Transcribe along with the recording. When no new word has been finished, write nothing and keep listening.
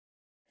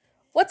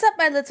What's up,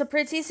 my little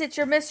pretties? It's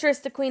your mistress,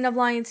 the Queen of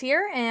Lions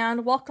here,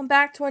 and welcome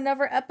back to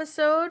another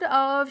episode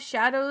of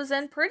Shadows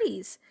and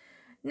Pretties.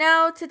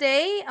 Now,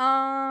 today,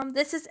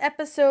 this is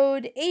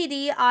episode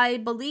 80, I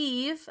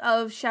believe,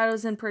 of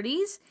Shadows and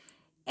Pretties.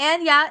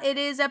 And yeah, it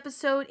is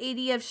episode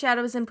 80 of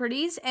Shadows and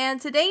Pretties. And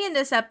today in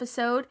this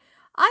episode,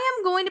 I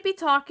am going to be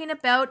talking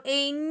about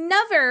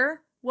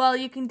another, well,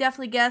 you can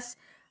definitely guess,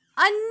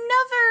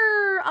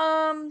 another,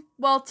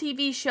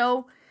 TV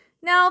show.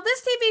 Now,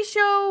 this TV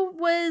show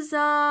was,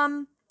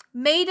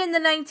 made in the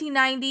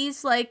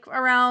 1990s, like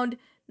around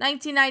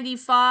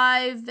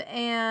 1995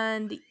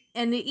 and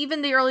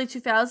even the early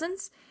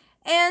 2000s.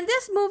 And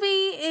this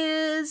movie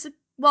is,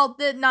 well,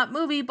 not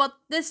movie, but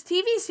this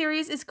TV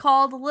series is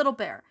called Little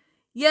Bear.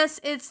 Yes,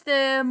 it's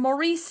the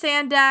Maurice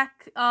Sendak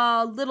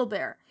Little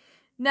Bear.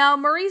 Now,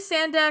 Maurice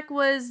Sendak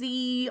was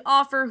the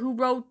author who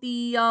wrote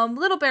the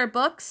Little Bear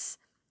books.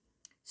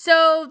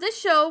 So, this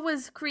show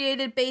was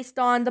created based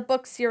on the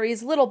book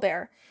series Little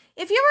Bear.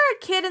 If you were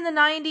a kid in the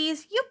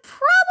 90s, you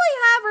probably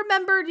have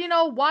remembered,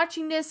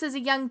 watching this as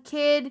a young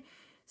kid.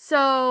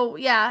 So,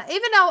 yeah,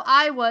 even though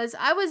I was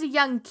a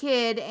young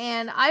kid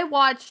and I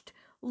watched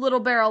Little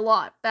Bear a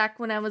lot back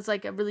when I was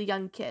like a really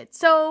young kid.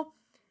 So,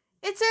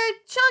 it's a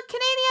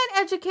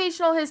Canadian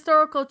educational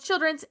historical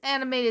children's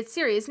animated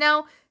series.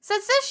 Now,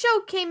 since this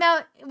show came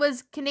out, it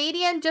was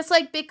Canadian, just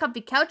like Big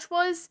Comfy Couch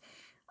was.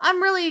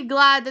 I'm really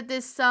glad that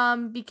this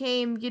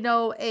became,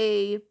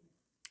 a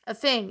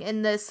thing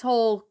in this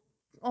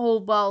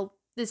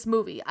this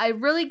movie.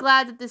 I'm really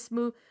glad that this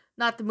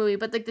not the movie,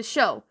 but like the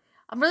show.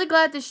 I'm really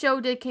glad the show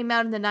came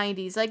out in the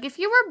 90s. Like, if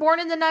you were born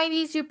in the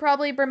 90s, you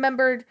probably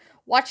remembered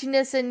watching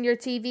this in your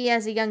TV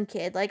as a young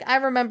kid. Like, I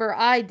remember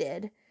I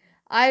did.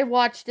 I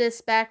watched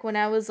this back when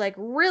I was, like,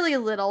 really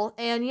little.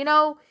 And,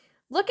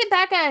 looking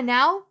back at it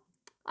now,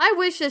 I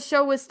wish this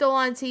show was still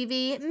on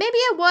TV. Maybe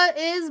it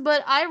is,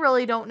 but I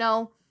really don't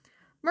know.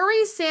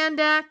 Maurice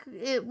Sendak,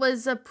 it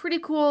was a pretty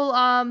cool,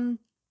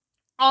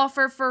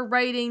 offer for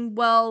writing,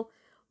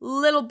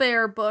 Little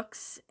Bear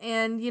books.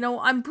 And,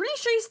 I'm pretty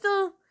sure he's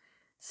still...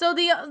 So,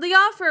 the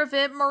author of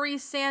it,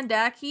 Maurice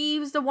Sendak, he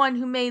was the one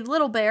who made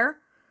Little Bear.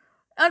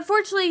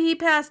 Unfortunately, he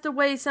passed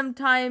away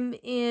sometime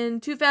in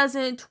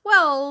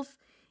 2012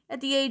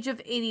 at the age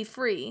of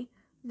 83.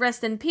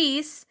 Rest in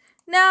peace.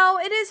 Now,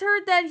 it is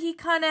heard that he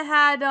kind of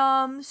had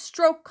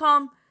stroke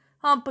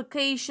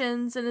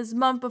complications in his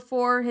month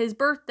before his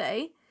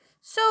birthday.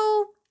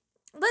 So,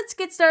 let's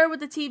get started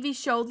with the TV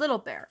show Little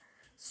Bear.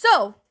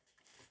 So,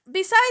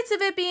 besides of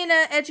it being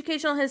an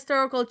educational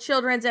historical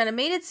children's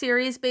animated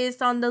series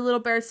based on the Little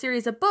Bear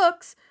series of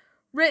books,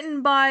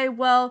 written by,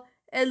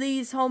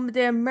 Elise Home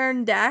de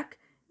Merndak,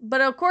 but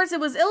of course it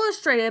was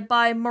illustrated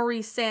by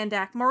Maurice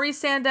Sendak.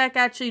 Maurice Sendak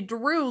actually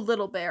drew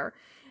Little Bear.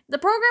 The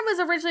program was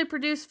originally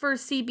produced for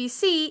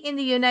CBC in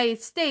the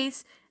United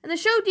States, and the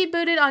show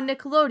debuted on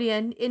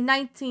Nickelodeon in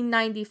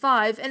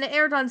 1995, and it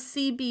aired on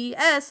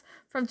CBS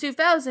from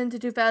 2000 to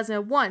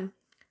 2001.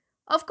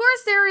 Of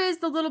course, there is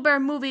the Little Bear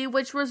movie,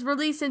 which was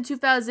released in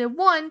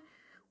 2001,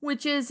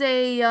 which is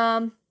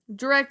a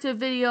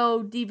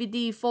direct-to-video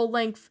DVD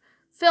full-length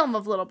film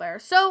of Little Bear.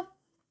 So,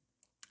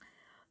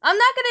 I'm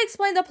not going to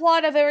explain the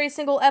plot of every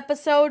single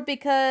episode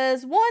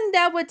because, one,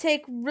 that would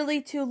take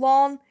really too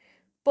long.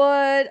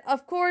 But,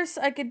 of course,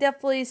 I could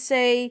definitely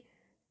say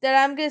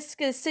that I'm just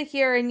going to sit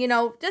here and,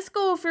 just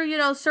go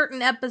through,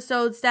 certain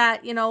episodes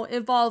that,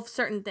 involve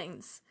certain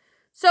things.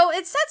 So,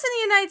 it sets in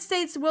the United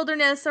States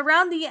wilderness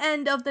around the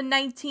end of the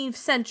 19th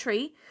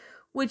century,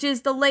 which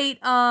is the late,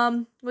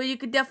 you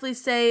could definitely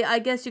say, I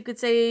guess you could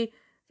say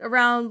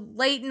around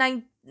late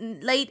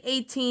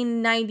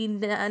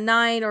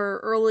 1899 or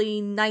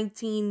early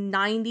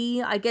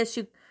 1990, I guess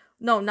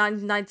not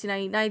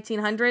 1990,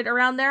 1900,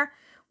 around there,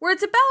 where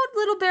it's about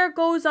Little Bear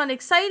goes on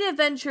exciting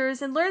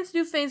adventures and learns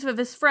new things with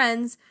his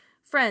friends.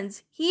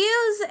 He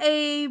is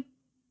a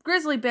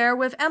grizzly bear,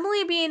 with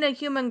Emily being a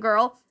human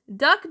girl,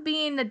 Duck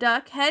being the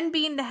duck, Hen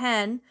being the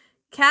hen,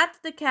 Cat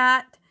the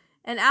cat,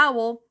 and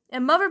Owl,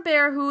 and Mother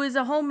Bear, who is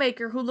a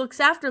homemaker who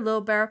looks after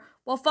Little Bear,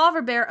 while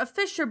Father Bear, a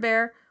fisher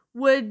bear,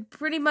 would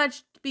pretty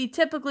much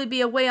typically be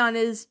away on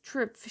his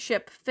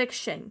ship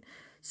fishing.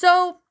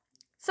 So,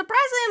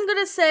 surprisingly, I'm going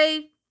to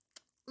say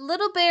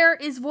Little Bear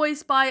is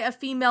voiced by a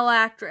female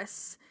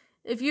actress.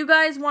 If you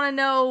guys want to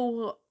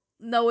know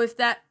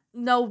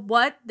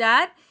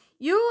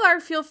you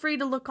feel free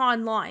to look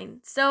online.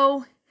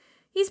 So,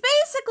 he's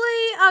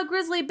basically a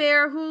grizzly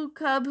bear who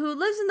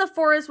lives in the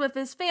forest with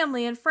his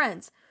family and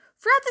friends.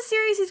 Throughout the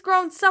series, he's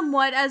grown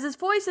somewhat as his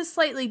voice is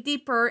slightly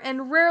deeper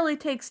and rarely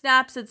takes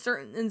naps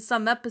in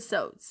some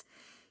episodes.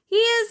 He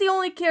is the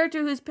only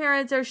character whose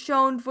parents are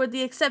shown, with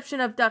the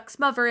exception of Duck's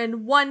mother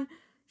in one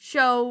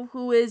show,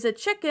 who is a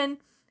chicken,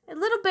 a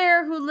Little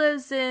Bear who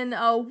lives in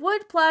a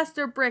wood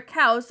plaster brick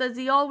house, as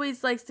he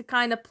always likes to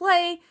kind of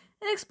play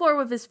and explore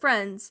with his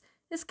friends.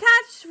 His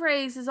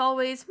catchphrase is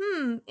always,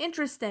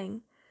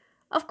 interesting.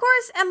 Of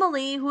course,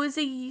 Emily, who is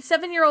a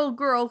 7-year-old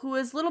girl who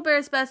is Little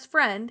Bear's best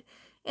friend.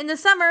 In the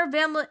summer,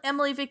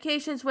 Emily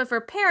vacations with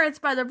her parents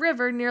by the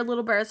river near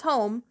Little Bear's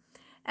home.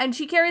 and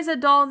she carries a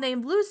doll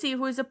named Lucy,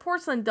 who is a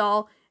porcelain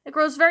doll, and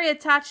grows very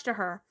attached to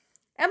her.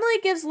 Emily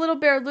gives Little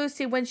Bear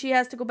Lucy when she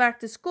has to go back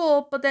to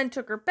school, but then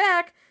took her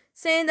back,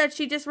 saying that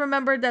she just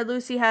remembered that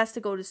Lucy has to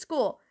go to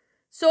school.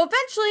 So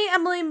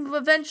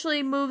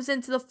Emily moves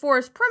into the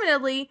forest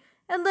permanently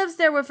and lives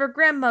there with her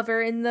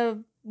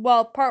grandmother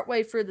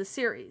partway through the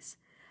series.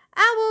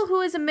 Owl,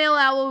 who is a male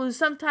owl who's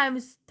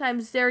sometimes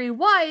very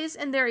wise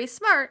and very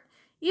smart,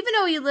 even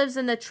though he lives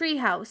in a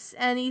treehouse,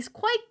 and he's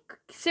quite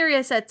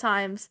serious at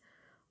times.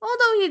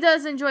 Although he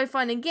does enjoy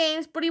fun and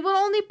games, but he will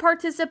only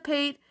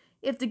participate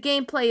if the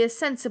gameplay is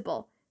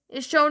sensible.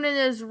 Is shown in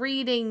his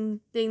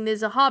reading thing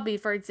as a hobby,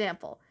 for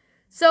example.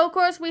 So, of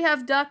course, we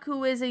have Duck,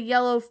 who is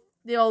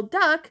the old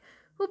duck,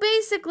 who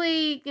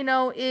basically,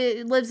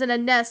 lives in a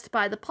nest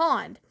by the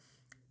pond.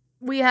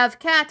 We have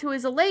Cat, who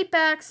is a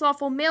laid-back,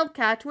 slothful male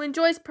cat who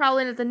enjoys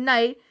prowling at the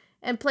night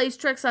and plays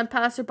tricks on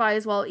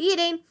passerbys while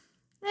eating.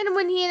 And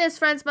when he and his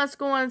friends must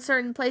go on a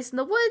certain place in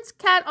the woods,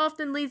 Cat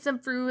often leads them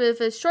through with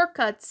his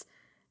shortcuts,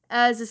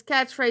 as his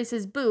catchphrase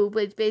is boo,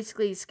 which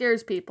basically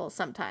scares people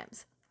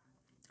sometimes.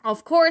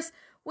 Of course,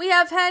 we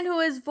have Hen, who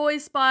is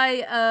voiced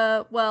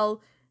by,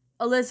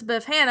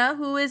 Elizabeth Hannah,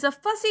 who is a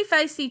fussy,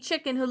 feisty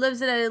chicken who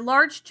lives in a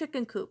large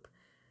chicken coop.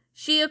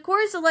 She, of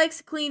course,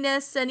 likes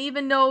cleanness, and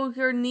even though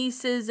her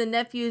nieces and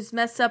nephews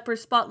mess up her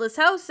spotless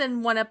house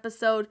in one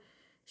episode,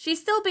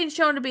 she's still being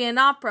shown to be an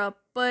opera,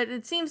 but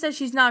it seems that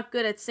she's not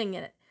good at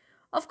singing it.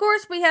 Of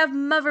course, we have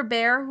Mother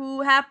Bear,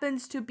 who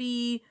happens to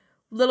be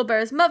Little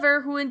Bear's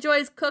mother, who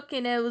enjoys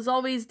cooking and was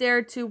always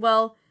there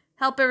to,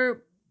 help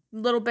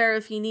Little Bear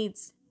if he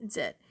needs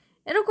it.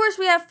 And of course,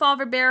 we have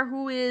Father Bear,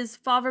 who is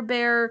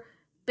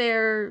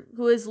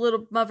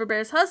Little Mother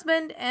Bear's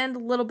husband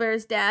and Little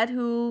Bear's dad,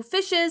 who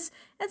fishes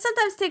and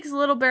sometimes takes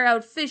Little Bear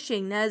out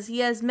fishing, as he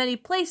has many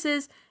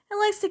places and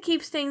likes to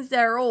keep things that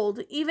are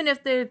old, even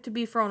if they're to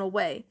be thrown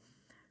away.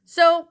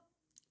 So,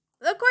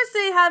 of course,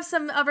 they have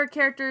some other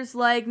characters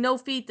like No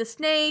Feet the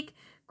Snake,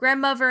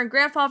 Grandmother and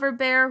Grandfather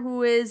Bear,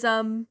 who is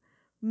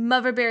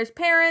Mother Bear's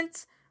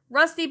parents,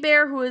 Rusty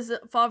Bear, who is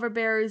Father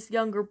Bear's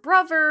younger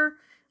brother,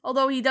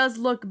 although he does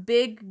look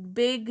big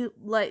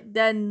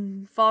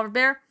than Father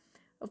Bear.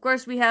 Of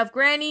course, we have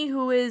Granny,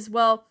 who is,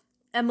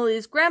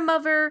 Emily's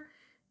grandmother.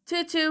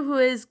 Tutu, who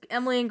is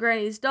Emily and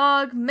Granny's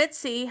dog.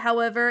 Mitzi,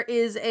 however,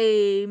 is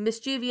a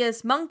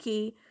mischievous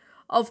monkey.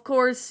 Of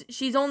course,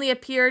 she's only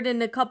appeared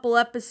in a couple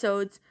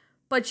episodes,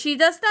 but she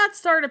does not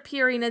start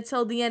appearing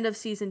until the end of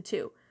season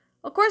 2.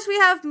 Of course, we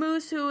have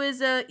Moose, who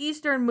is a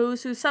eastern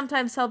moose who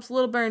sometimes helps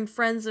Little Bear and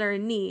friends that are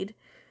in need.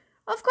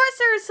 Of course,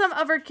 there are some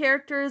other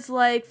characters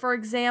like, for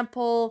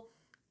example,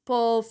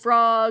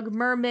 Frog,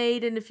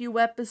 Mermaid in a few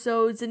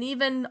episodes, and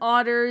even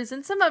otters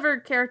and some other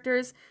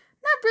characters.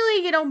 Not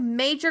really,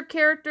 major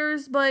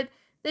characters, but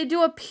they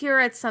do appear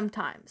at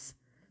sometimes.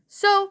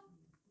 So,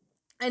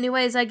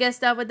 anyways, I guess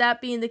that with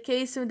that being the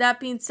case, and with that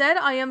being said,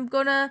 I am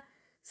gonna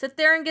sit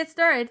there and get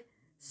started.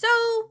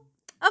 So,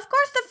 of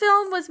course, the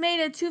film was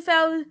made in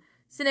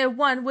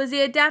 2001, was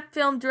the adapted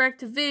film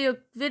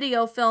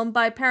direct-to-video film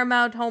by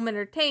Paramount Home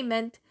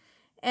Entertainment,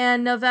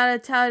 and Nevada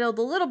titled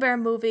The Little Bear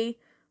Movie,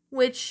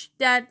 which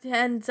that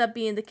ends up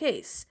being the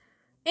case.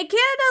 In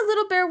Canada,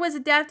 Little Bear was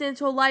adapted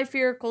into a live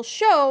theatrical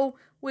show,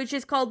 which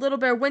is called Little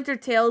Bear Winter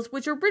Tales,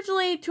 which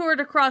originally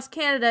toured across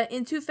Canada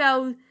in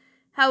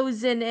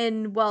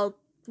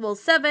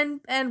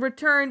 2007 and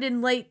returned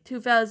in late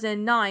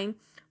 2009.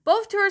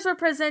 Both tours were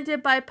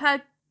presented by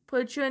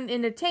Padquin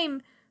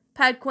Entertainment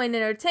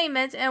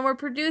and were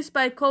produced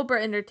by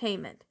Cobra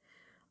Entertainment.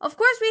 Of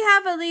course, we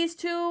have at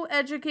least 2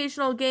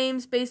 educational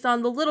games based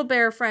on the Little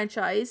Bear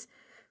franchise,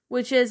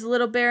 which is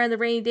Little Bear and the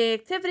Rainy Day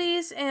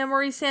Activities and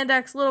Maurice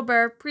Sendak's Little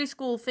Bear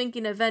Preschool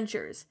Thinking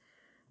Adventures.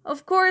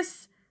 Of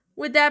course,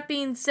 with that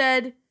being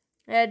said,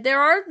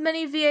 there are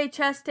many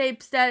VHS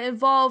tapes that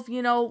involve,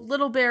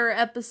 Little Bear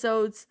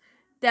episodes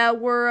that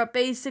were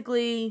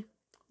basically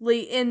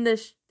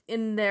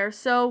in there.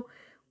 So,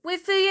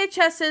 with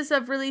VHSs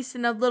of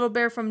releasing of Little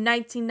Bear from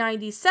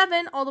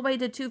 1997 all the way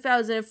to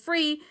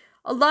 2003,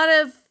 a lot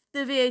of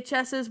the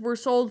VHSs were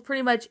sold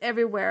pretty much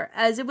everywhere,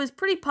 as it was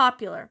pretty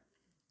popular.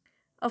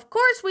 Of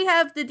course, we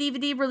have the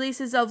DVD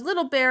releases of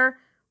Little Bear,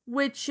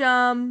 which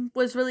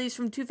was released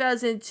from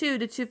 2002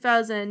 to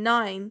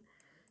 2009.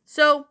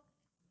 So,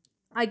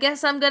 I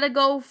guess I'm going to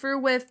go through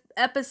with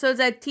episodes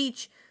that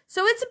teach.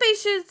 So, it's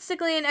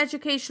basically an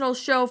educational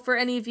show for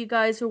any of you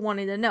guys who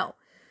wanted to know.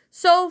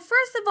 So,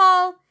 first of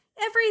all,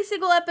 every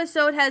single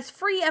episode has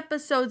 3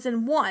 episodes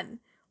in one.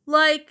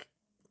 Like,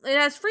 it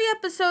has 3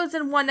 episodes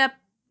in one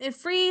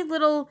 3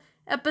 little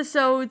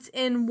episodes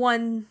in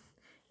one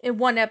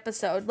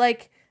episode.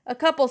 Like, a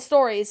couple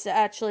stories,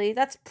 actually.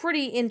 That's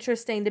pretty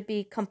interesting, to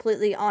be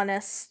completely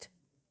honest.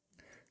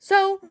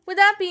 So, with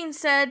that being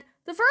said,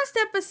 the first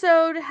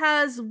episode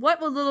has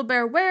What Will Little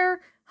Bear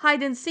Wear,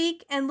 Hide and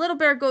Seek, and Little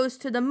Bear Goes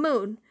to the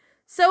Moon.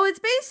 So, it's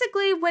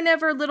basically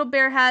whenever Little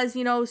Bear has,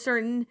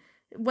 when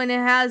it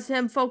has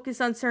him focus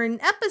on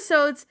certain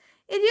episodes,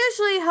 it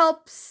usually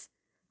helps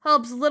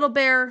Little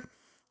Bear,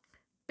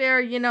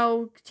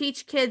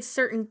 teach kids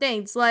certain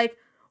things. Like,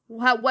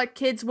 what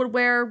kids would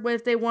wear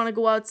if they want to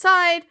go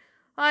outside.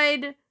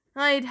 I'd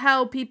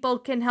how people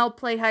can help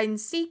play hide and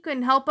seek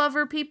and help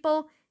other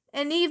people,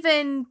 and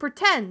even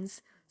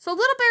pretends. So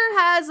Little Bear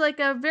has like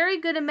a very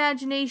good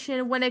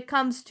imagination when it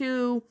comes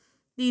to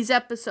these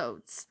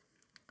episodes.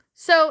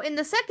 So in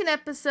the second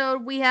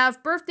episode, we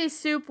have Birthday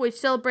Soup, which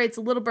celebrates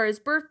Little Bear's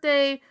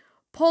birthday,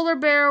 Polar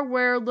Bear,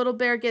 where Little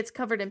Bear gets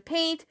covered in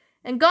paint,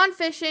 and Gone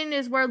Fishing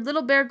is where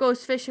Little Bear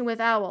goes fishing with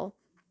Owl.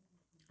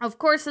 Of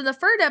course, in the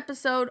third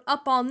episode,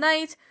 Up All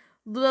Night,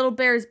 Little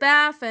Bear's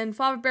bath, and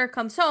Father Bear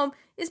comes home,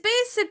 is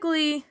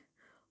basically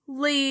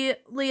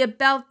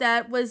about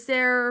that. Was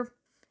there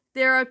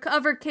are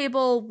cover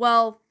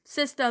cable,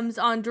 systems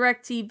on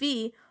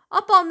DirecTV.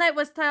 Up All Night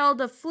was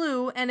titled A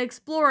Flu and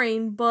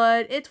Exploring,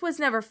 but it was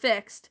never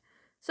fixed.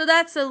 So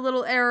that's a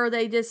little error,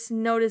 they just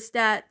noticed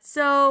that.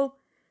 So,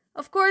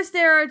 of course,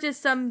 there are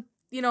just some,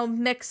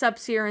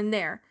 mix-ups here and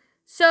there.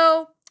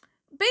 So,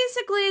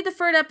 basically, the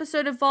third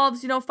episode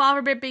involves,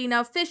 Father Bear being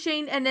out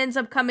fishing and ends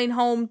up coming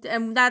home,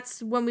 and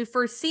that's when we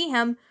first see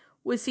him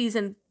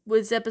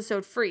was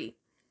episode 3.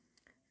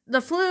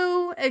 The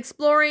Flu,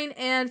 Exploring,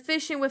 and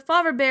Fishing with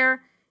Father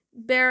Bear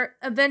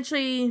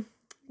eventually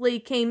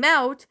came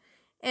out,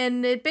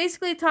 and it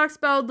basically talks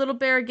about Little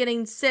Bear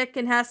getting sick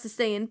and has to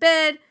stay in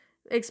bed,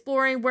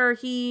 exploring where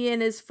he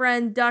and his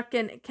friend Duck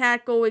and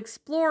Cat go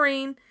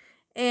exploring,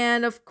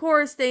 and of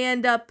course they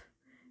end up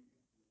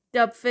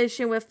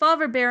fishing with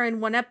Father Bear in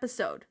one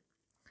episode.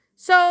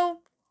 So,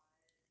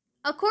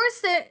 of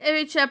course,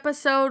 each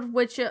episode,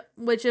 which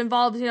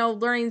involves,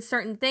 learning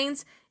certain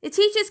things, it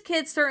teaches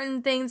kids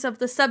certain things of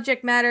the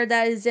subject matter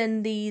that is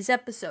in these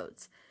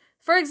episodes.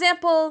 For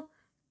example,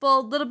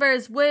 both Little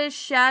Bear's Wish,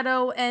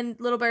 Shadow, and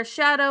Little Bear's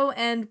Shadow,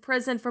 and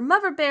Present for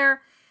Mother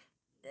Bear,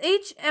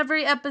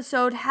 every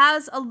episode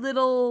has a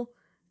little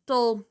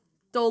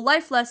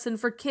life lesson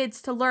for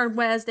kids to learn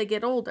as they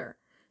get older.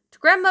 To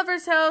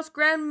Grandmother's House,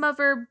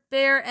 Grandmother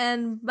Bear,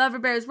 and Mother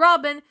Bear's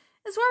Robin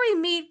is where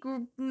we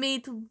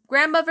meet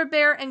Grandmother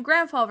Bear and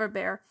Grandfather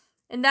Bear,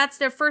 and that's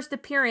their first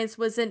appearance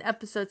was in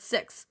episode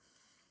 6.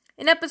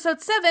 In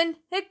episode 7,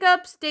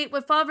 Hiccup's date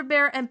with Father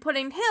Bear and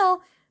Pudding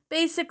Hill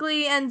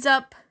basically ends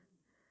up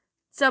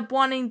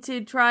wanting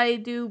to try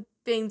to do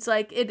things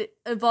like it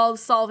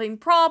involves solving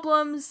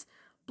problems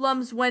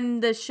when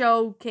the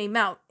show came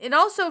out. It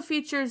also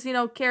features,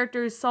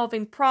 characters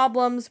solving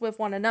problems with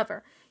one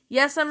another.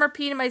 Yes, I'm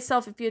repeating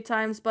myself a few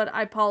times, but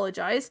I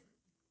apologize.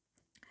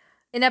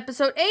 In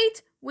episode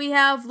 8, we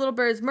have Little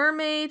Bear's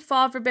Mermaid,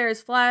 Father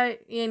Bear's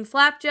Flying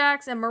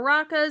Flapjacks, and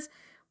Maracas.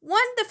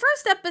 The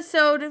first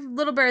episode,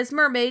 Little Bear's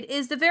Mermaid,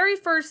 is the very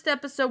first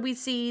episode we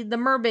see the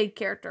mermaid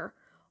character,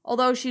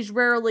 although she's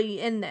rarely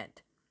in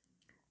it.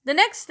 The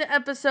next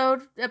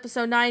episode,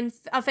 episode 9,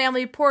 A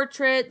Family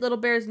Portrait, Little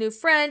Bear's New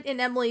Friend,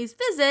 and Emily's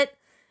Visit.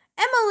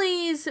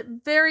 Emily's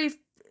very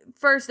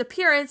first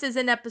appearance is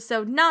in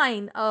episode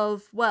 9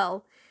 of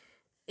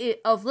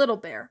Little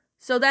Bear.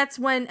 So that's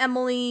when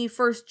Emily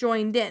first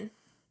joined in.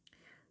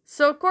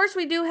 So of course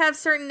we do have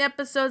certain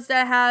episodes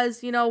that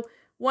has,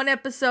 one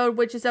episode,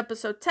 which is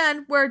episode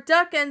 10, where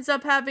Duck ends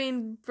up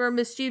having for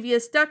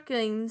mischievous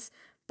ducklings,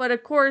 but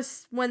of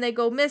course when they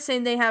go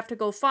missing, they have to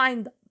go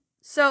find them.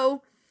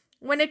 So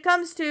when it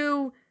comes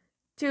to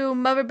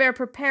Mother Bear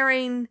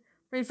preparing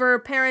for her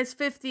parents'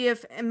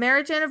 50th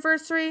marriage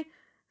anniversary,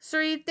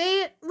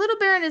 Little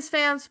Bear and his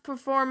fans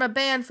perform a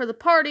band for the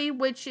party,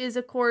 which is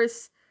of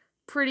course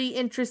pretty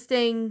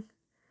interesting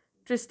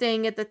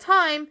at the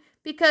time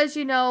because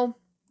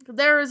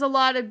there is a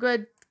lot of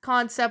good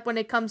concept when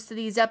it comes to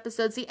these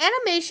episodes. The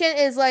animation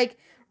is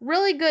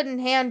really good and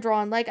hand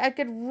drawn. I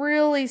could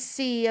really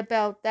see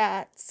about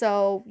that.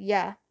 So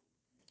yeah.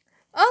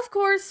 Of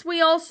course,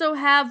 we also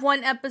have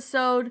one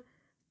episode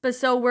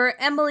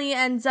where Emily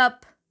ends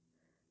up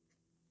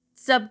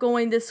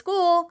going to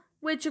school,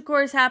 which of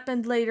course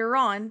happened later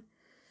on.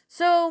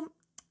 So,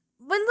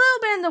 when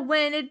Little Bear in the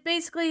Wind, it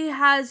basically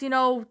has,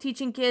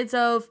 teaching kids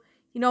of,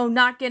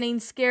 not getting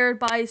scared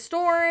by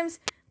storms.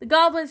 The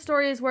Goblin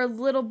Story is where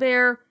Little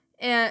Bear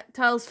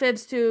tells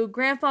fibs to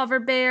Grandfather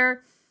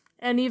Bear,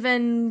 and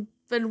even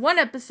in one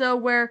episode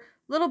where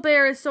Little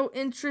Bear is so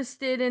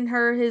interested in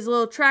his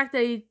little track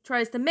that he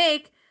tries to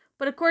make,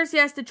 but of course he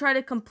has to try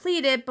to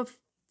complete it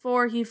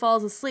before he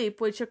falls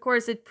asleep, which of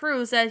course it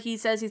proves that he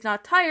says he's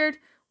not tired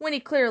when he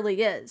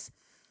clearly is.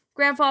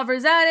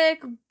 Grandfather's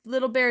Attic,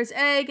 Little Bear's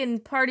Egg,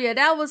 and Party at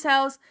Owl's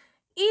House.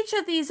 Each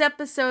of these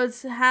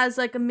episodes has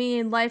a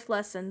meaning life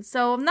lesson,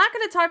 so I'm not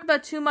going to talk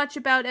about too much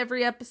about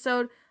every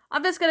episode.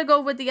 I'm just going to go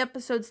with the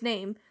episode's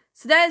name.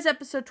 So that is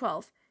episode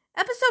 12.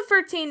 Episode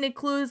 13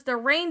 includes the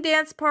Rain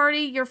Dance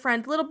Party, Your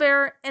Friend Little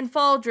Bear, and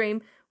Fall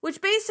Dream,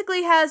 which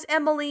basically has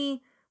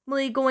Emily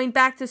going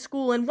back to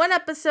school in one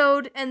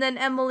episode, and then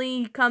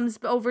Emily comes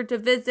over to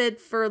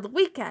visit for the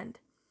weekend.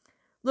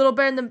 Little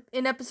Bear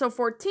in episode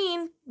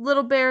 14,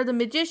 Little Bear the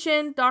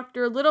Magician,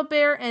 Dr. Little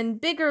Bear,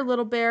 and Bigger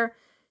Little Bear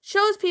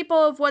shows people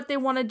of what they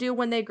want to do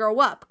when they grow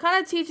up.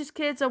 Kind of teaches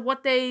kids of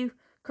what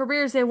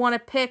careers they want to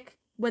pick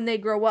when they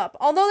grow up.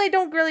 Although they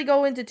don't really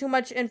go into too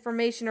much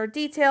information or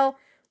detail,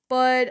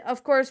 but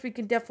of course we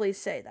can definitely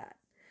say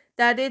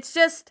that it's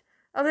just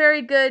a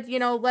very good,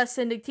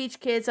 lesson to teach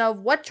kids of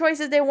what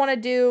choices they want to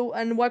do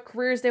and what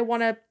careers they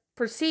want to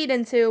proceed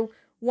into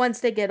once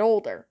they get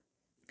older.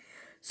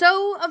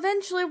 So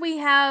eventually we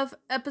have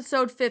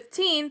episode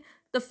 15,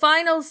 the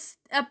final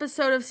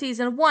episode of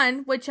season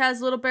 1, which has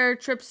Little Bear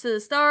Trips to the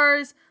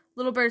Stars,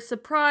 Little Bear's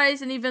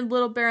Surprise, and even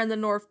Little Bear and the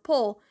North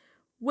Pole,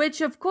 which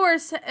of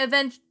course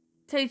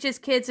teaches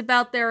kids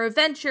about their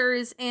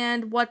adventures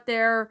and what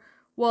their,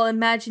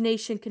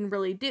 imagination can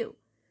really do.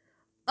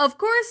 Of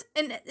course,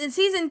 in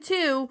season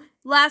 2,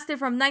 lasted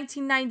from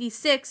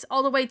 1996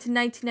 all the way to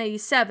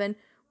 1997,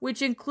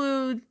 which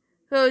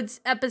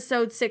includes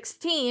episode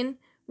 16,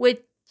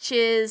 which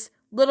is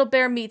Little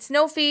Bear Meets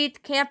No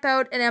Feet, Camp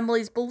Out, and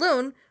Emily's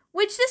Balloon,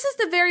 which this is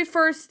the very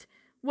first,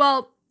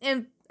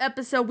 in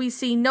episode we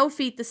see No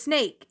Feet the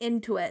snake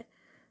into it.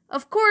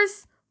 Of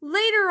course,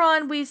 later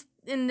on,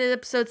 in the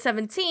episode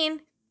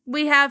 17,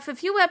 we have a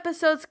few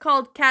episodes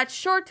called Cat's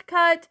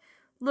Shortcut,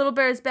 Little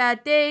Bear's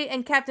Bad Day,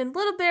 and Captain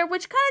Little Bear,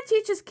 which kind of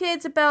teaches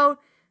kids about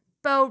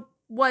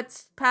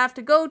what path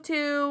to go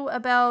to,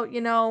 about,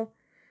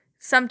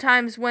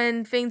 sometimes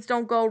when things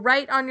don't go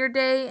right on your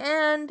day,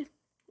 and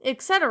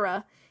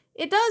etc.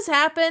 It does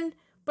happen,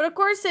 but of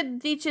course it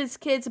teaches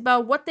kids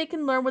about what they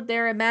can learn with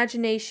their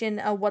imagination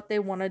of what they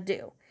want to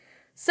do.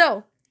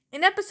 So,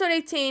 in episode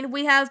 18,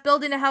 we have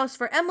Building a House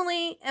for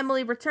Emily,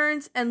 Emily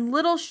Returns, and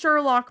Little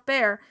Sherlock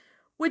Bear,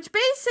 which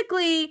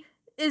basically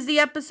is the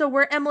episode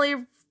where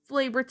Emily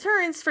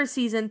returns for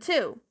season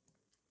 2.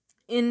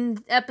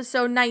 In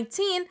episode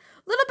 19,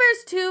 Little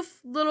Bear's Tooth,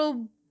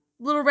 Little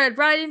Red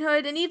Riding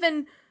Hood, and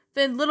even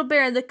the Little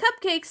Bear and the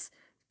Cupcakes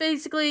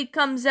basically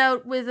comes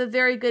out with a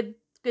very good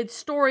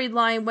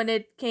storyline when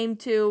it came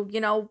to,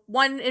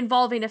 one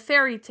involving a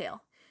fairy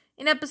tale.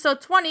 In episode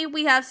 20,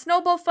 we have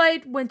Snowball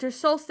Fight, Winter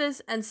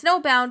Solstice, and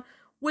Snowbound,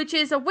 which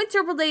is a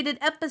winter-related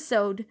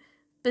episode.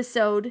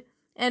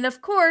 And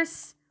of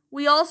course,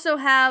 we also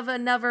have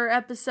another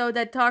episode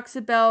that talks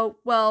about,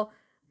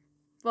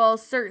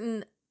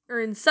 certain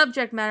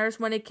subject matters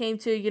when it came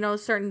to,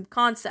 certain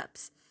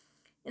concepts.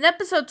 In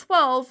episode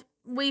 12,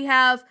 we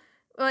have,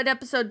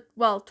 episode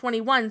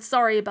 21,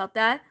 sorry about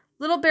that,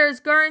 Little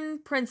Bear's Garden,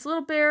 Prince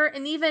Little Bear,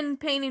 and even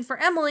Painting for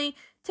Emily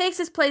takes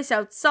his place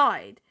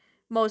outside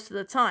most of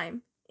the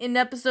time. In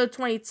episode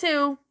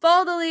 22,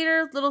 Follow the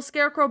Leader, Little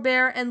Scarecrow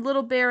Bear, and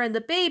Little Bear and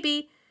the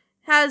Baby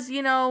has,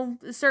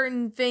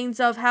 certain things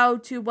of how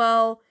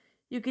to,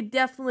 you could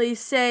definitely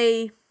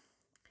say,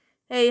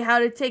 hey, how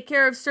to take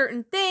care of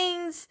certain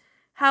things,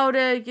 how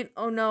to,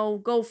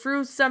 go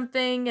through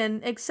something,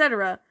 and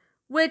etc.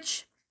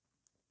 Which,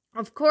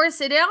 of course,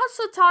 it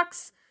also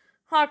talks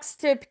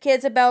to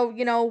kids about,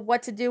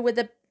 what to do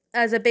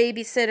as a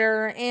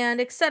babysitter, and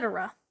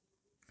etc.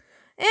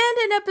 And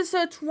in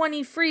episode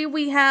 23,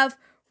 we have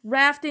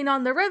Rafting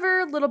on the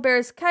River, Little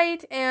Bear's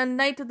Kite, and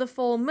Night of the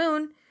Full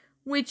Moon,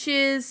 which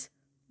is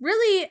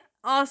really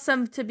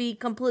awesome, to be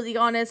completely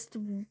honest,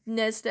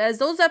 as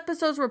those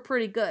episodes were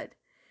pretty good.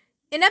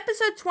 In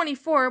episode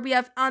 24, we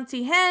have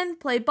Auntie Hen,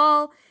 Play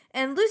Ball,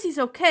 and Lucy's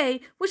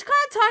Okay, which kind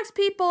of talks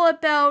people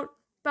about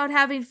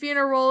having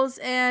funerals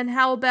and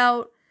how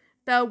about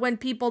when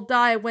people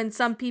die, when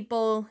some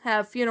people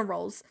have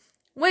funerals.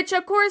 Which,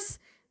 of course,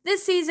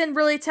 this season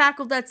really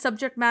tackled that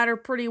subject matter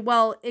pretty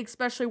well,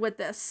 especially with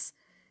this.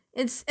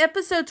 It's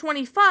episode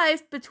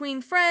 25,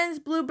 Between Friends,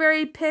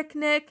 Blueberry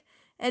Picnic,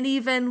 and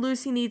even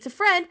Lucy Needs a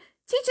Friend,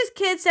 teaches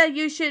kids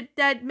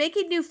that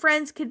making new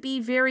friends could be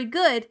very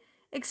good,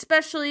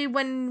 especially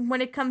when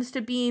it comes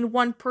to being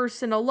one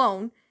person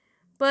alone.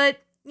 But,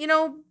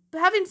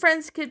 having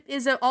friends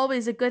is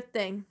always a good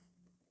thing.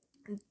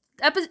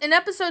 In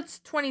episode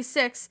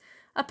 26,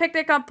 A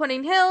Picnic on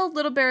Pudding Hill,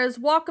 Little Bear's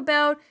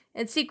Walkabout,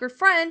 and Secret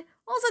Friend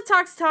also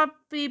talks to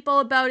people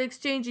about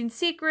exchanging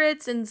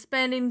secrets and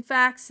spending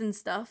facts and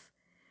stuff.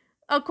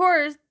 Of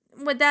course,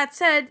 with that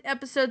said,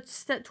 episode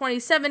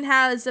 27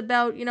 has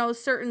about,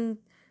 certain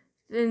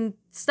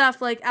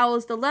stuff like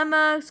Owl's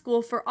Dilemma,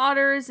 School for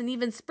Otters, and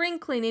even Spring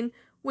Cleaning,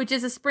 which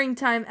is a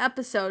springtime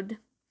episode.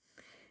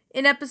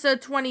 In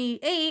episode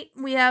 28,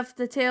 we have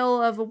The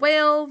Tale of a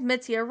Whale,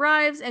 Mitzi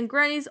Arrives, and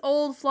Granny's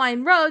Old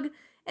Flying Rug,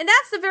 and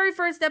that's the very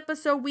first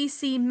episode we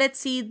see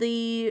Mitzi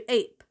the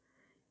ape.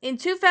 In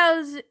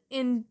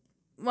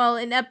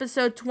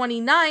episode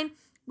 29,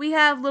 we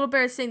have Little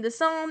Bear Sing the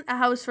Song, A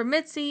House for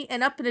Mitzi,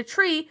 and Up in a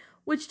Tree,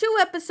 which 2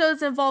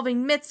 episodes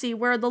involving Mitzi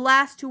were the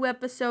last 2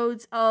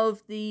 episodes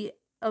of the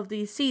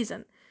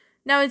season.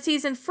 Now in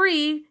season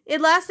 3,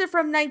 it lasted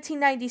from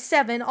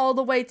 1997 all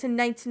the way to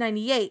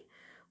 1998,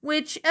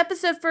 which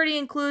episode 30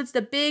 includes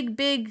the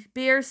Big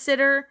Bear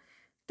Sitter,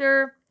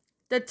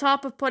 the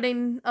Top of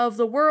Pudding of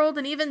the World,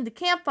 and even the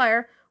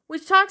Campfire,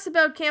 which talks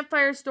about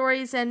campfire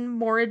stories and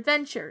more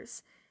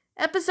adventures.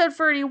 Episode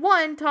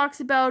 31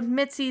 talks about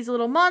Mitzi's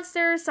Little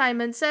Monster,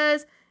 Simon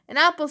Says, and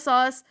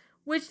Applesauce,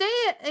 which they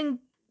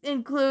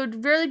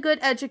include really good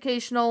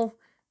educational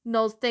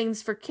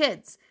things for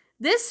kids.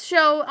 This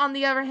show, on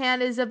the other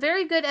hand, is a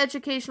very good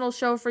educational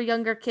show for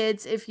younger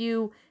kids if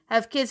you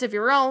have kids of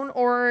your own,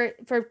 or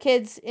for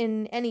kids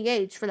in any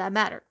age for that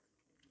matter.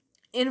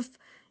 In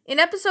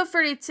episode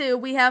 32,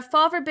 we have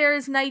Father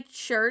Bear's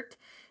nightshirt,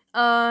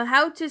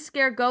 How to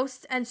Scare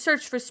Ghosts and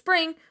Search for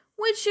Spring,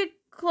 which it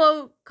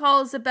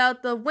calls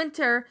about the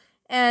winter,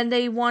 and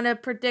they want to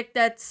predict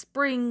that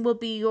spring will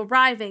be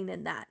arriving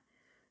in that.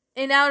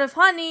 In Out of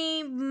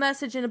Honey,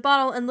 Message in a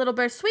Bottle, and Little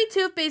Bear Sweet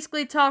Tooth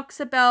basically talks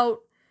about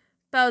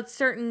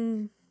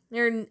certain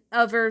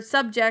other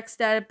subjects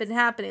that have been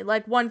happening.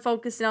 Like one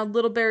focusing on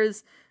Little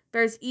Bear's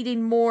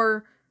eating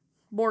more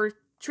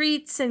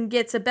treats and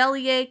gets a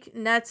bellyache,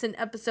 and that's in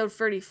episode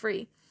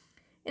 33.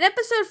 In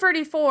episode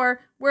 34,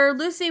 where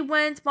Lucy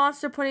went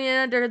monster putting it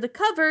under the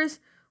covers,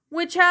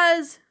 which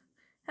has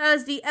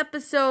the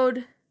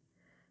episode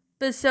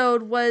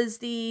was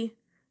the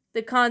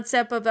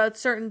concept about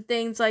certain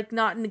things like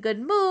not in a good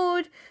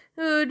mood,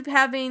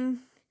 having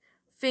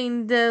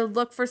to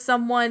look for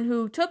someone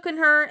who took in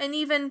her, and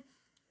even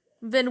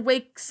then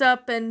wakes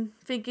up and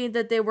thinking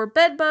that they were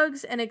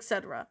bedbugs, and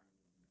etc.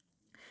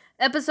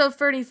 Episode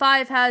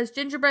 35 has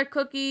gingerbread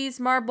cookies,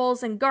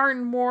 marbles, and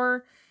garden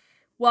war,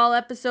 while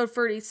episode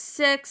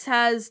 36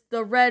 has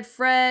the Red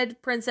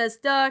Fred, Princess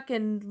Duck,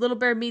 and Little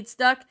Bear Meets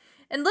Duck.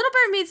 And Little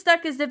Bear Meets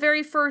Duck is the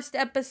very first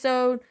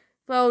episode,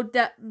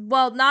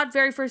 not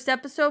very first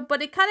episode,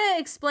 but it kind of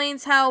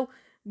explains how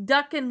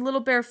Duck and Little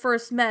Bear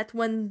first met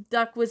when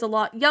Duck was a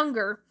lot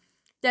younger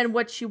than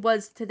what she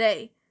was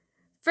today.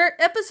 For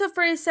episode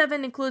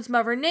 37 includes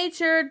Mother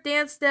Nature,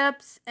 Dance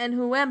Steps, and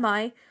Who Am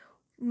I?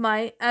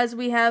 As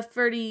we have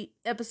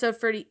episode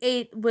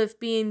 38 with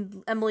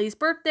being Emily's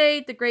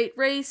birthday, The Great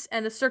Race,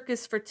 and A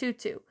Circus for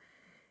Tutu.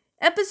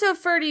 Episode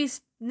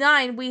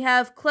 39, we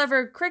have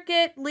Clever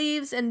Cricket,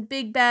 Leaves, and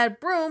Big Bad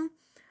Broom.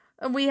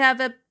 And we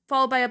have it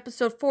followed by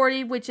episode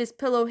 40, which is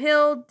Pillow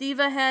Hill,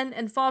 Diva Hen,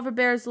 and Father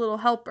Bear's Little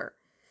Helper.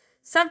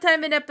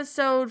 Sometime in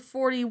episode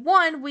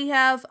 41, we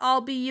have I'll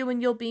Be You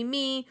and You'll Be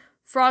Me,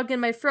 Frog in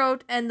My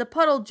Throat, and The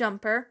Puddle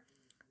Jumper.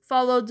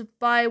 Followed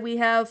by, we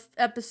have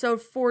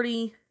episode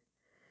 42,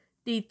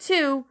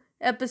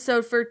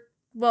 episode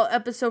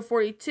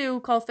 42,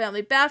 called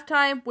Family Bath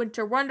Time,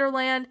 Winter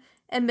Wonderland,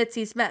 and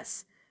Mitzi's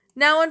Mess.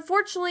 Now,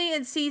 unfortunately,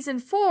 in season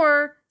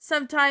 4,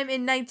 sometime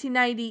in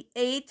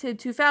 1998 to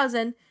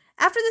 2000,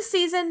 after the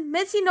season,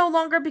 Mitzi no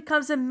longer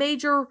becomes a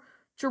major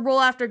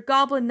role after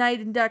Goblin Night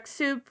and Duck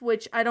Soup,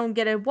 which I don't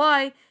get it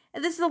why.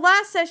 And this is the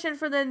last session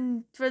for the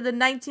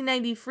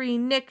 1993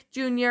 Nick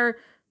Jr.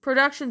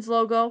 Productions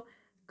logo.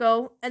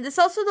 And this is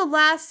also the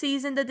last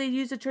season that they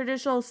used a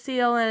traditional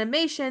CL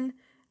animation,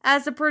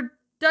 as the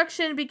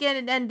production began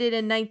and ended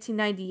in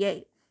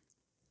 1998.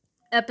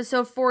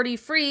 Episode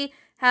 43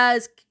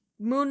 has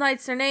Moonlight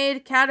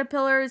Serenade,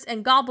 Caterpillars,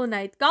 and Goblin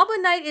Night.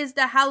 Goblin Night is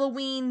the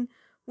Halloween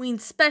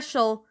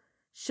special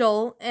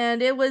show,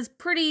 and it was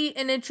pretty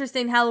an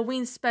interesting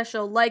Halloween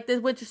special. Like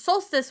the Winter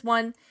Solstice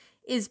one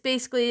is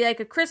basically like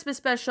a Christmas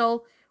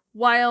special,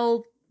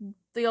 while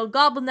the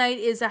Goblin Night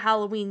is a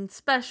Halloween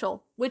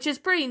special, which is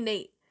pretty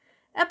neat.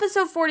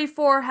 Episode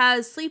 44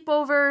 has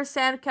Sleepover,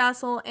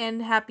 Sandcastle,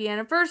 and Happy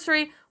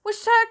Anniversary,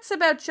 which talks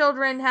about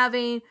children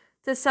having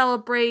to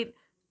celebrate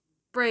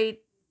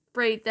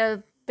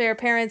their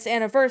parents'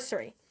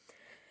 anniversary.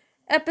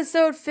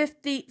 Episode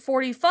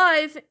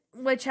 45,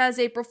 which has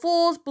April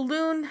Fools,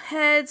 Balloon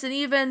Heads, and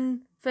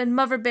even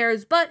Mother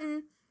Bear's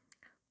Button.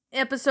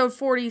 Episode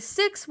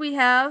 46 we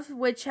have,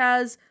 which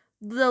has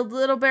The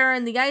Little Bear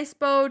and the Ice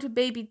Boat,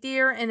 Baby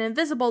Deer, and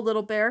Invisible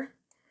Little Bear.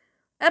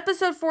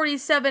 Episode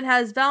 47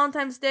 has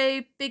Valentine's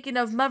Day, Speaking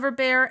of Mother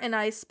Bear, and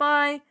I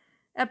Spy.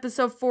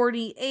 Episode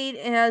 48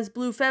 has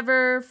Blue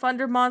Feather,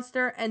 Thunder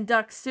Monster, and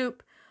Duck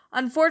Soup.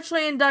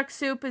 Unfortunately, in Duck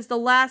Soup is the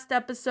last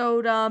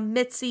episode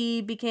Mitzi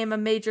became a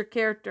major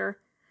character,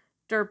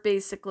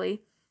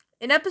 basically.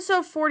 In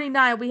episode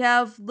 49, we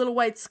have Little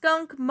White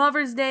Skunk,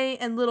 Mother's Day,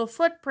 and Little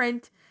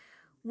Footprint,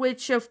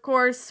 which, of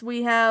course,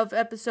 we have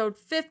episode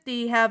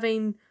 50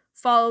 having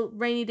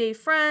Rainy Day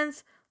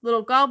Friends,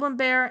 Little Goblin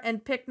Bear,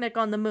 and Picnic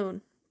on the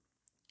Moon.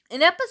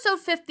 In episode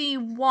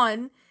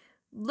 51,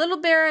 Little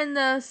Bear and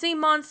the Sea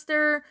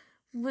Monster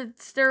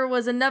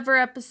was another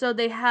episode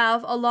they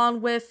have,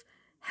 along with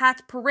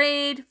Hat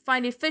Parade,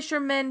 Find a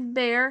Fisherman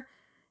Bear,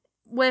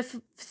 with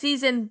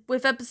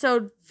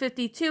episode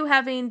 52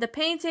 having The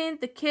Painting,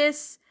 The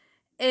Kiss,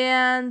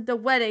 and The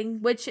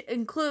Wedding, which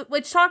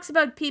talks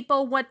about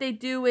people. What they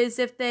do is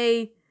if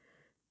they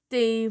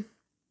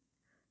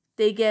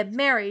get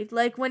married,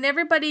 like when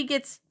everybody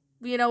gets,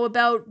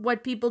 about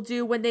what people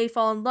do when they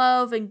fall in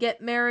love and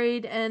get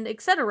married and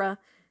etc.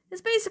 It's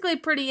basically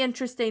pretty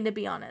interesting, to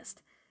be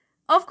honest.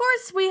 Of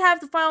course, we have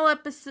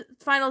the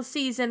final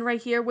season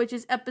right here, which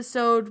is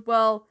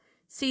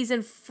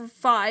season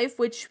 5,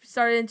 which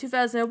started in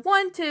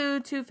 2001 to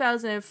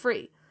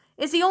 2003.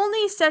 It's the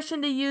only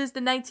session to use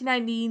the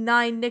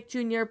 1999 Nick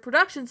Jr.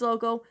 Productions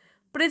logo,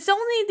 but it's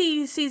only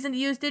the season to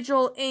use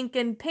digital ink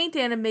and paint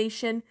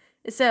animation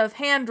instead of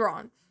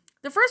hand-drawn.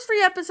 The first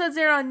 3 episodes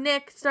there on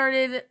Nick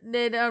started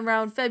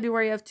around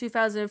February of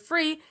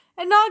 2003,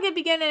 and Noggin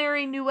began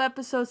airing new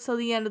episodes till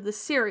the end of the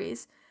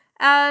series.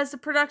 as the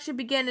production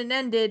began and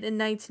ended in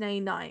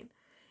 1999.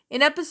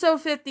 In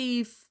episode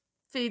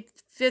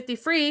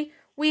 53,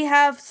 we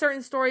have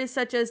certain stories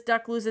such as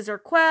Duck Loses Her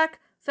Quack,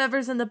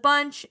 Feathers in the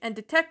Bunch, and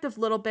Detective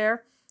Little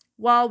Bear,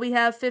 while we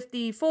have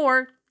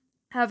 54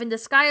 having The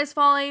Sky is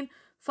Falling,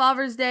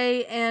 Father's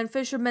Day, and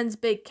Fisherman's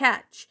Big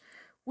Catch.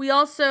 We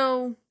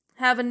also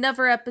have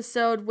another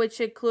episode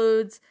which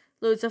includes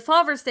a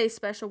Father's Day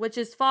special, which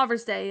is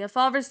Father's Day. A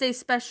Father's Day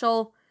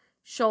special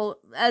show,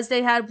 as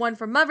they had one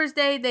for Mother's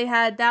Day, they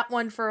had that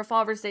one for a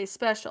Father's Day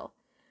special.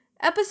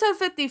 Episode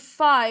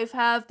 55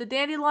 have The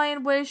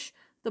Dandelion Wish,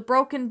 The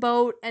Broken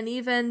Boat, and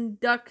even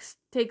Duck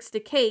Takes the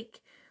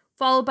Cake.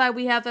 Followed by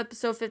we have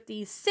episode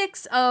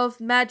 56 of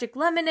Magic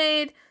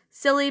Lemonade,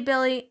 Silly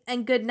Billy,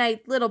 and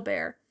Goodnight Little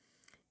Bear.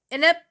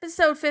 In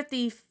episode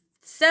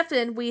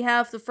 57, we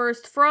have The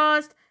First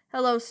Frost,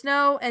 Hello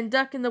Snow, and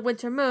Duck in the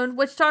Winter Moon,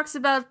 which talks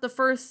about the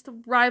first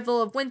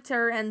arrival of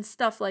winter and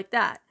stuff like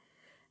that.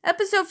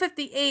 Episode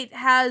 58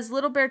 has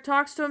Little Bear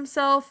Talks to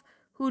Himself,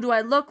 Who Do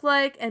I Look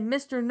Like, and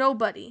Mr.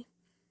 Nobody.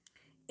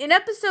 In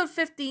episode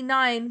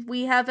 59,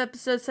 we have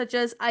episodes such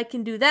as I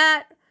Can Do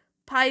That,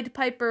 Pied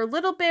Piper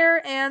Little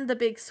Bear, and The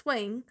Big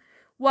Swing,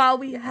 while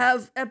we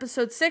have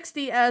episode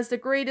 60 as The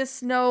Greatest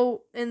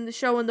Snow in the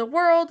Show in the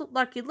World,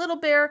 Lucky Little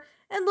Bear,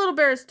 and Little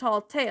Bear's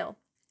Tall Tale.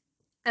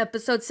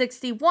 Episode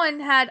 61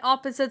 had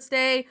Opposites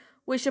Day,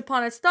 Wish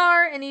Upon a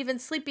Star, and even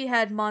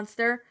Sleepyhead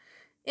Monster.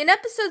 In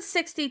episode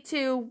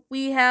 62,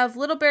 we have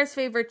Little Bear's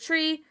Favorite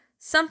Tree,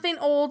 Something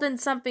Old and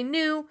Something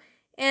New,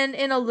 and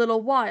In a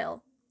Little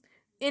While.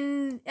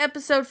 In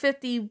episode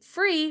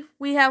 53,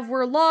 we have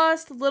We're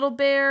Lost, Little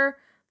Bear,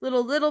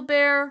 Little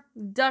Bear,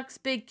 Duck's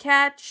Big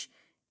Catch,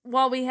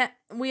 while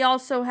we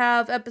also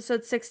have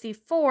episode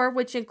 64,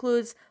 which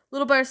includes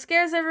Little Bear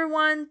Scares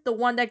Everyone, The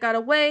One That Got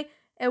Away,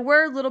 and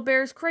Where Little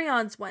Bear's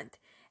Crayons Went.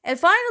 And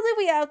finally,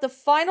 we have the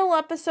final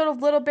episode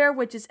of Little Bear,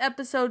 which is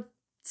episode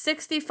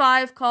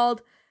 65,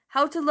 called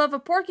How to Love a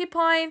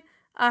Porcupine,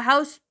 A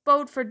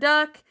Houseboat for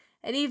Duck,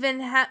 and even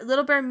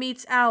Little Bear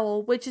Meets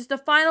Owl, which is the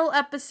final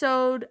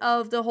episode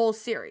of the whole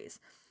series.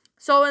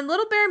 So in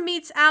Little Bear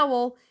Meets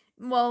Owl,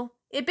 well,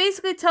 it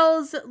basically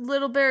tells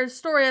Little Bear's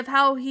story of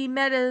how he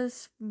met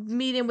his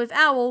meeting with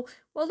Owl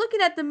while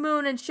looking at the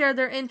moon and share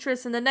their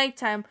interests in the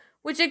nighttime,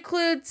 which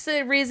includes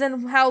the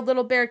reason how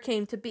Little Bear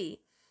came to be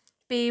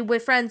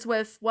with friends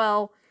with,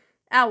 well,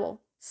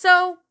 Owl.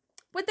 So,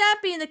 with that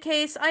being the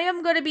case, I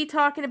am going to be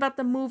talking about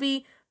the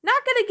movie.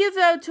 Not going to give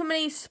out too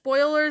many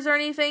spoilers or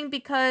anything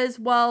because,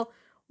 well,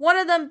 one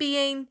of them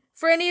being,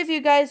 for any of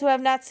you guys who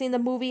have not seen the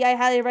movie, I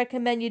highly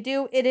recommend you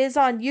do. It is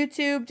on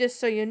YouTube, just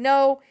so you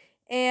know.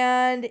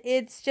 And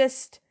it's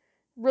just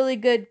really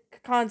good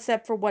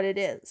concept for what it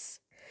is.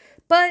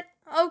 But,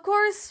 of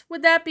course,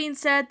 with that being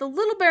said, the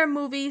Little Bear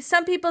movie,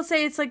 some people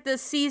say it's like the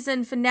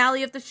season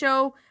finale of the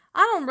show.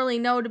 I don't really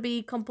know, to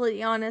be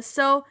completely honest.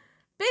 So,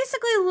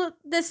 basically,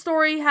 this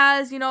story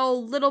has,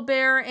 Little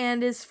Bear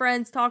and his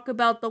friends talk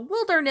about the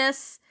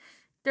wilderness,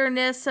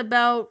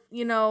 about,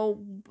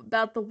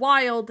 about the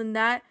wild and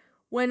that,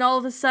 when all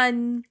of a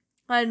sudden,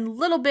 when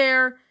Little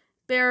Bear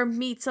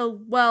meets a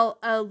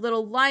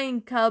little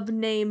lion cub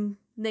named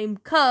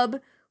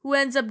Cub, who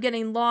ends up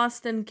getting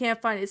lost and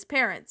can't find his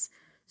parents.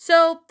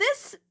 So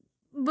this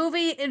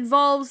movie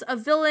involves a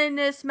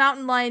villainous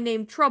mountain lion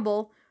named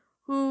Trouble,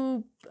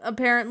 who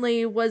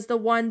apparently was the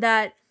one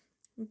that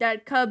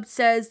Cub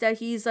says that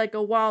he's like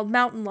a wild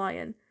mountain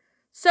lion.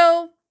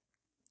 So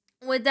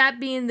with that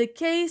being the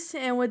case,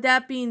 and with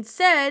that being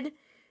said,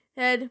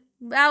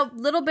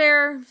 Little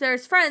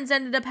Bear's friends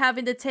ended up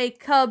having to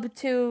take Cub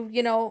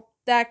to,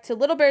 back to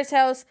Little Bear's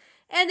house,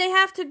 and they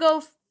have to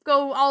go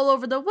all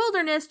over the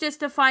wilderness just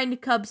to find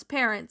Cub's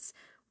parents.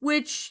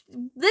 Which,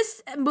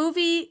 this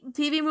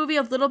TV movie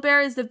of Little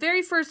Bear is the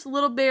very first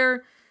Little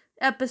Bear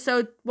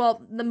episode,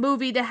 well, the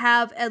movie to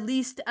have at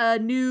least a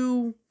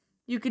new,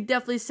 you could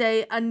definitely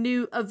say,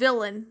 a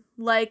villain.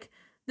 Like,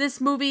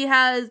 this movie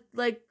has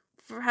a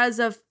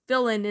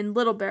villain in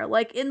Little Bear.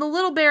 Like, in the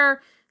Little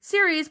Bear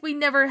series, we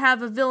never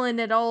have a villain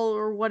at all,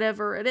 or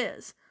whatever it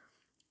is.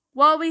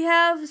 While we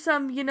have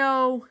some,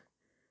 the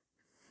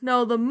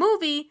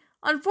movie,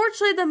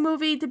 unfortunately the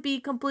movie, to be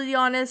completely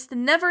honest,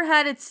 never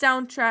had its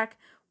soundtrack,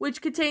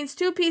 which contains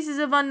 2 pieces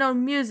of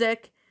unknown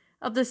music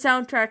of the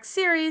soundtrack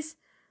series.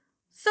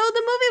 So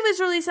the movie was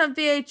released on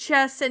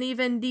VHS and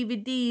even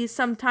DVD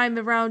sometime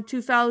around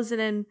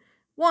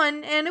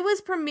 2001, and it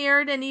was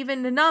premiered and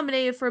even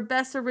nominated for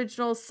Best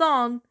Original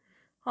Song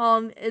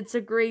on It's a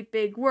Great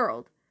Big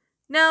World.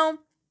 Now,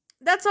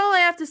 that's all I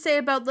have to say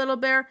about Little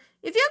Bear.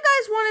 If you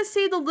guys want to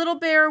see the Little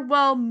Bear,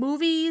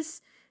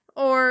 movies,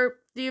 or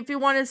if you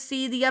want to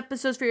see the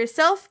episodes for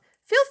yourself,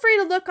 feel free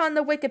to look on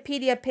the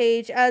Wikipedia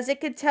page, as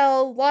it could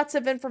tell lots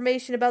of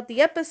information about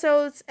the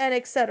episodes and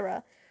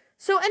etc.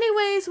 So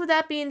anyways, with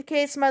that being the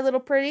case, my little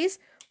pretties,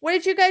 what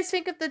did you guys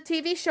think of the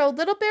TV show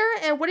Little Bear,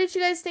 and what did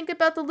you guys think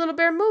about the Little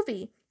Bear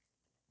movie?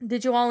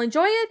 Did you all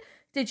enjoy it?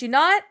 Did you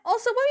not?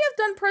 Also, what have you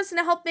done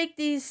personally to help make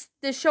this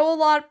show a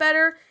lot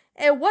better,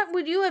 and what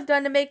would you have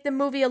done to make the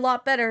movie a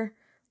lot better?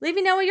 Let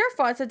me know what your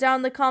thoughts are down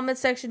in the comment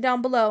section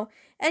down below.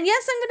 And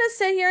yes, I'm going to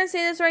sit here and say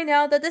this right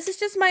now, that this is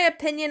just my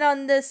opinion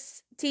on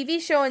this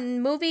TV show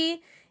and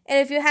movie. And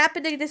if you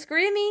happen to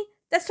disagree with me,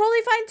 that's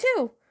totally fine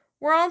too.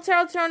 We're all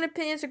entitled to our own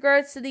opinions in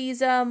regards to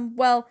these,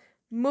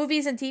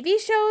 movies and TV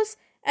shows.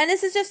 And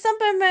this is just some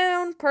of my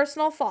own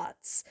personal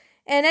thoughts.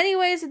 And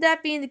anyways, with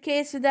that being the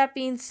case, with that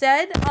being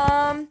said,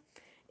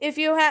 if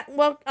you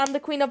I'm the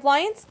Queen of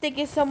Lions. Thank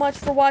you so much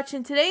for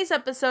watching today's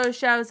episode of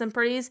Shadows and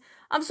Pretties.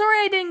 I'm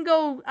sorry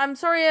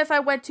if I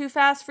went too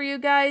fast for you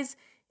guys.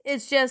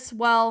 It's just,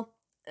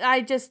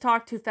 I just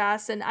talked too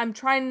fast, and I'm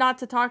trying not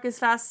to talk as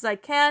fast as I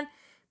can,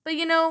 but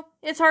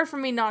it's hard for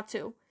me not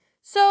to.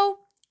 So,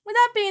 with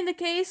that being the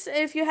case,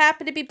 if you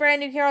happen to be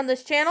brand new here on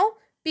this channel,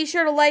 be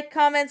sure to like,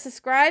 comment,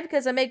 subscribe,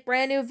 because I make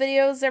brand new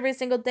videos every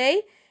single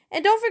day.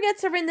 And don't forget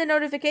to ring the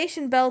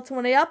notification bell to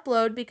when I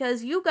upload,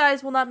 because you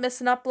guys will not miss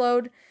an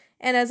upload.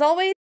 And as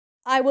always,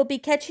 I will be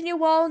catching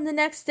you all in the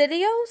next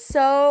video.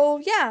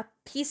 So, yeah,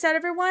 peace out,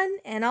 everyone.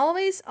 And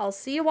always, I'll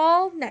see you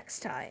all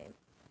next time.